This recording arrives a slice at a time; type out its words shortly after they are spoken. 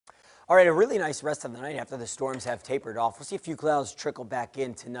All right, a really nice rest of the night after the storms have tapered off. We'll see a few clouds trickle back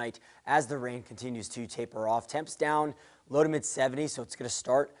in tonight as the rain continues to taper off. Temps down, low to mid 70s, so it's going to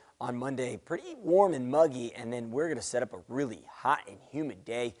start on Monday pretty warm and muggy, and then we're going to set up a really hot and humid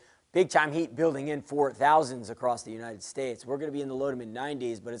day. Big time heat building in for thousands across the United States. We're going to be in the low to mid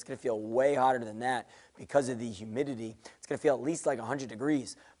 90s, but it's going to feel way hotter than that because of the humidity. It's going to feel at least like 100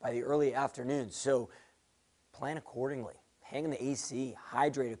 degrees by the early afternoon, so plan accordingly. Hang in the AC,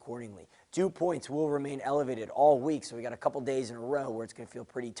 hydrate accordingly. Dew points will remain elevated all week, so we got a couple days in a row where it's going to feel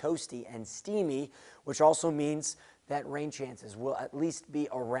pretty toasty and steamy, which also means that rain chances will at least be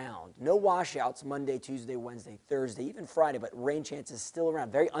around. No washouts Monday, Tuesday, Wednesday, Thursday, even Friday, but rain chances still around.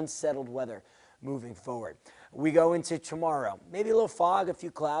 Very unsettled weather moving forward. We go into tomorrow. Maybe a little fog, a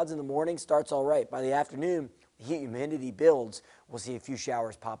few clouds in the morning. Starts all right. By the afternoon, the heat humidity builds. We'll see a few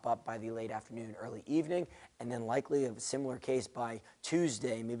showers pop up by the late afternoon, early evening, and then likely a similar case by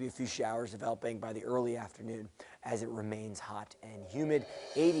Tuesday, maybe a few showers developing by the early afternoon as it remains hot and humid.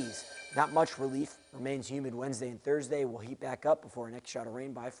 80s, not much relief, remains humid Wednesday and Thursday. We'll heat back up before our next shot of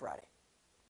rain by Friday.